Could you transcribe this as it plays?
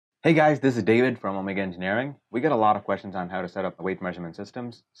Hey guys, this is David from Omega Engineering. We get a lot of questions on how to set up weight measurement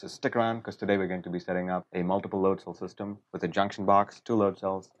systems, so stick around because today we're going to be setting up a multiple load cell system with a junction box, 2 load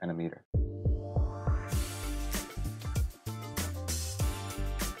cells, and a meter.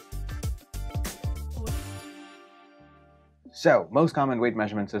 So, most common weight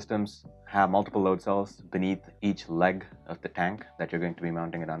measurement systems have multiple load cells beneath each leg of the tank that you're going to be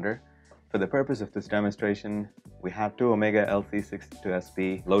mounting it under. For the purpose of this demonstration, we have two Omega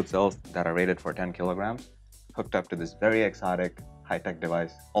LC62SP load cells that are rated for 10 kilograms, hooked up to this very exotic high-tech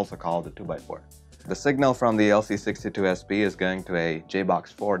device, also called the 2x4. The signal from the LC62SP is going to a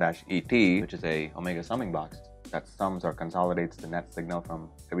JBox4-ET, which is a Omega summing box that sums or consolidates the net signal from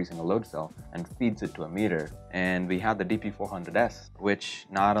every single load cell and feeds it to a meter. And we have the DP400S, which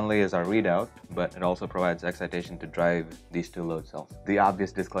not only is our readout, but it also provides excitation to drive these two load cells. The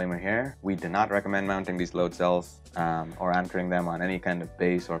obvious disclaimer here, we do not recommend mounting these load cells or anchoring them on any kind of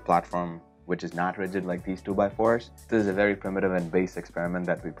base or platform which is not rigid like these 2x4s. This is a very primitive and base experiment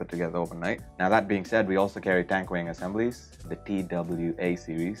that we put together overnight. Now that being said, we also carry tank weighing assemblies, the TWA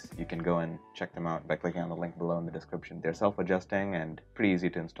series. You can go and check them out by clicking on the link below in the description. They're self-adjusting and pretty easy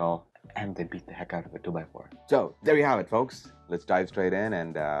to install, and they beat the heck out of a 2x4. So there you have it, folks. Let's dive straight in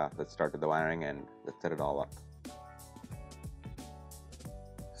and let's start with the wiring and let's set it all up.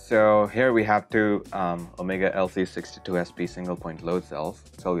 So here we have two Omega LC62SP single point load cells.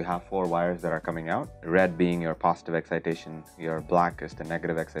 So we have 4 wires that are coming out. Red being your positive excitation, your black is the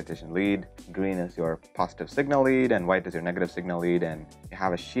negative excitation lead, green is your positive signal lead, and white is your negative signal lead. And you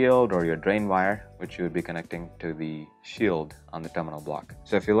have a shield or your drain wire, which you would be connecting to the shield on the terminal block.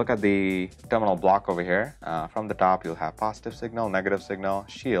 So if you look at the terminal block over here, from the top you'll have positive signal,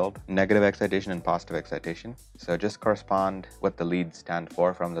 shield, negative excitation, and positive excitation. So just correspond what the leads stand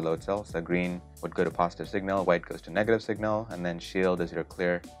for from the load cell. So green would go to positive signal, white goes to negative signal, and then shield is your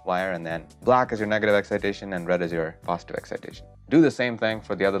clear wire, and then black is your negative excitation, and red is your positive excitation. Do the same thing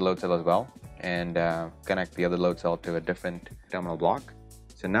for the other load cell as well, and connect the other load cell to a different terminal block.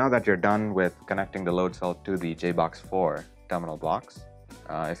 So now that you're done with connecting the load cell to the JBox4 terminal blocks,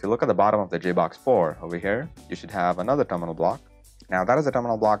 if you look at the bottom of the JBox4 over here, you should have another terminal block. Now that is a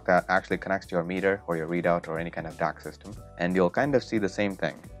terminal block that actually connects to your meter or your readout or any kind of DAC system, and you'll kind of see the same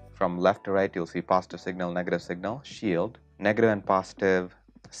thing. From left to right, you'll see positive signal, shield, negative and positive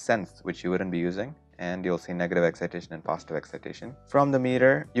sense, which you wouldn't be using, and you'll see negative excitation and positive excitation. From the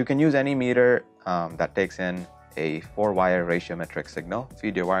meter, you can use any meter that takes in a 4-wire ratiometric signal.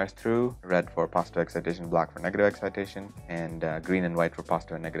 Feed your wires through, red for positive excitation, black for negative excitation, and green and white for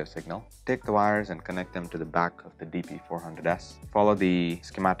positive and negative signal. Take the wires and connect them to the back of the DP400S. Follow the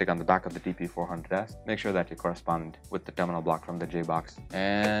schematic on the back of the DP400S. Make sure that you correspond with the terminal block from the JBox,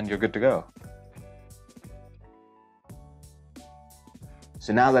 and you're good to go.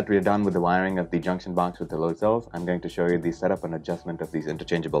 So now that we're done with the wiring of the junction box with the load cells, I'm going to show you the setup and adjustment of these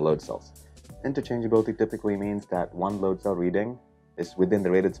interchangeable load cells. Interchangeability typically means that one load cell reading is within the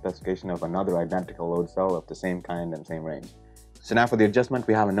rated specification of another identical load cell of the same kind and same range. So now for the adjustment,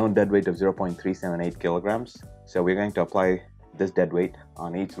 we have a known dead weight of 0.378 kilograms. So we're going to apply this dead weight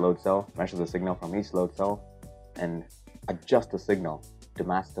on each load cell, measure the signal from each load cell, and adjust the signal to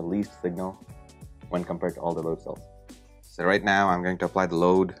match the least signal when compared to all the load cells. So right now I'm going to apply the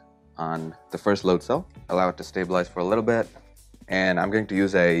load on the first load cell, allow it to stabilize for a little bit, and I'm going to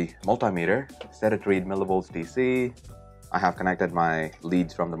use a multimeter, set it to read millivolts DC. I have connected my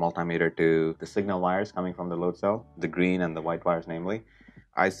leads from the multimeter to the signal wires coming from the load cell, the green and the white wires namely.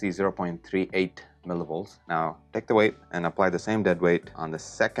 I see 0.38 millivolts. Now take the weight and apply the same dead weight on the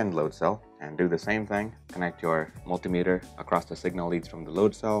second load cell and do the same thing. Connect your multimeter across the signal leads from the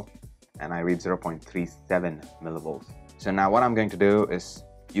load cell, and I read 0.37 millivolts. So now what I'm going to do is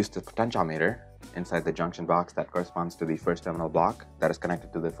use the potentiometer inside the junction box that corresponds to the first terminal block that is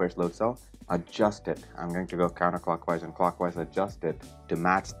connected to the first load cell. Adjust it. I'm going to go counterclockwise and clockwise, adjust it to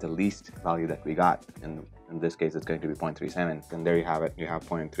match the least value that we got. In this case, it's going to be 0.37. And there you have it. You have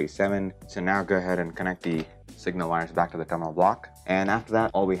 0.37. So now go ahead and connect the signal wires back to the terminal block. And after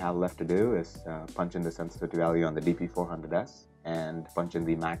that, all we have left to do is punch in the sensitivity value on the DP400S and punch in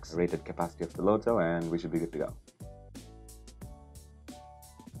the max rated capacity of the load cell, and we should be good to go.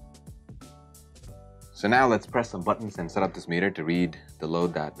 So now let's press some buttons and set up this meter to read the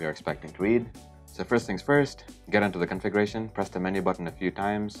load that we are expecting to read. So first things first, get into the configuration, press the menu button a few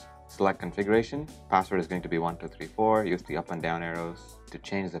times, select configuration. Password is going to be 1234. Use the up and down arrows to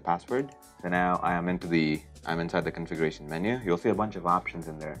change the password. So now I'm inside the configuration menu. You'll see a bunch of options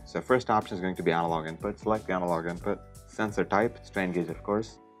in there. So first option is going to be analog input. Select the analog input. Sensor type, strain gauge of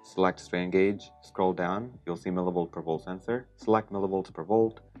course. Select strain gauge, scroll down, you'll see millivolt per volt sensor. Select millivolts per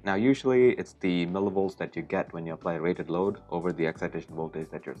volt. Now usually it's the millivolts that you get when you apply rated load over the excitation voltage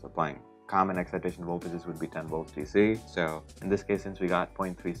that you're supplying. Common excitation voltages would be 10 volts DC. So in this case, since we got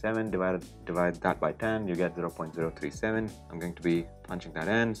 0.37, divide that by 10, you get 0.037. I'm going to be punching that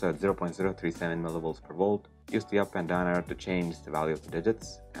in. So it's 0.037 millivolts per volt. Use the up and down arrow to change the value of the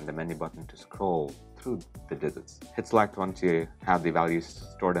digits and the menu button to scroll through the digits. Hit select once you have the values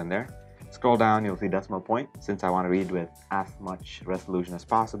stored in there. Scroll down, you'll see decimal point. Since I want to read with as much resolution as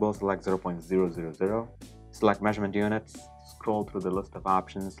possible, select 0.000. Select measurement units. Scroll through the list of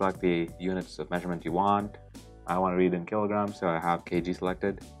options, select the units of measurement you want. I want to read in kilograms, so I have kg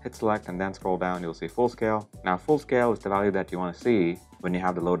selected. Hit select and then scroll down, you'll see full scale. Now full scale is the value that you want to see when you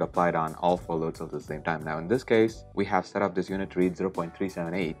have the load applied on all 4 load cells at the same time. Now in this case, we have set up this unit to read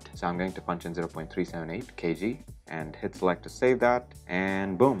 0.378. So I'm going to punch in 0.378 kg and hit select to save that,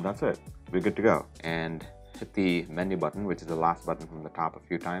 and boom, that's it. We're good to go. And hit the menu button, which is the last button from the top, a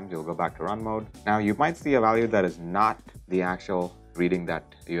few times. You'll go back to run mode. Now you might see a value that is not the actual reading that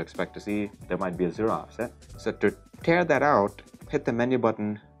you expect to see. There might be a 0 offset. So to tear that out, hit the menu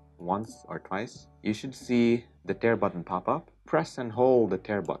button once or twice. You should see the tear button pop up. Press and hold the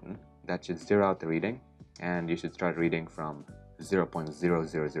tear button. That should zero out the reading, and you should start reading from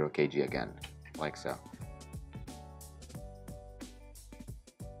 0.000 kg again, like so.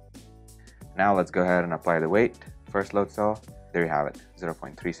 Now let's go ahead and apply the weight. First load cell, there you have it,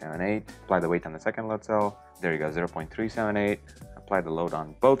 0.378. Apply the weight on the second load cell. There you go, 0.378. Apply the load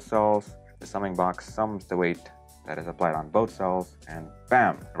on both cells. The summing box sums the weight that is applied on both cells, and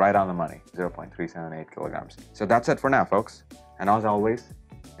bam, right on the money, 0.378 kilograms. So that's it for now, folks. And as always,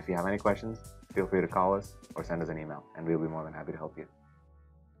 if you have any questions, feel free to call us or send us an email, and we'll be more than happy to help you.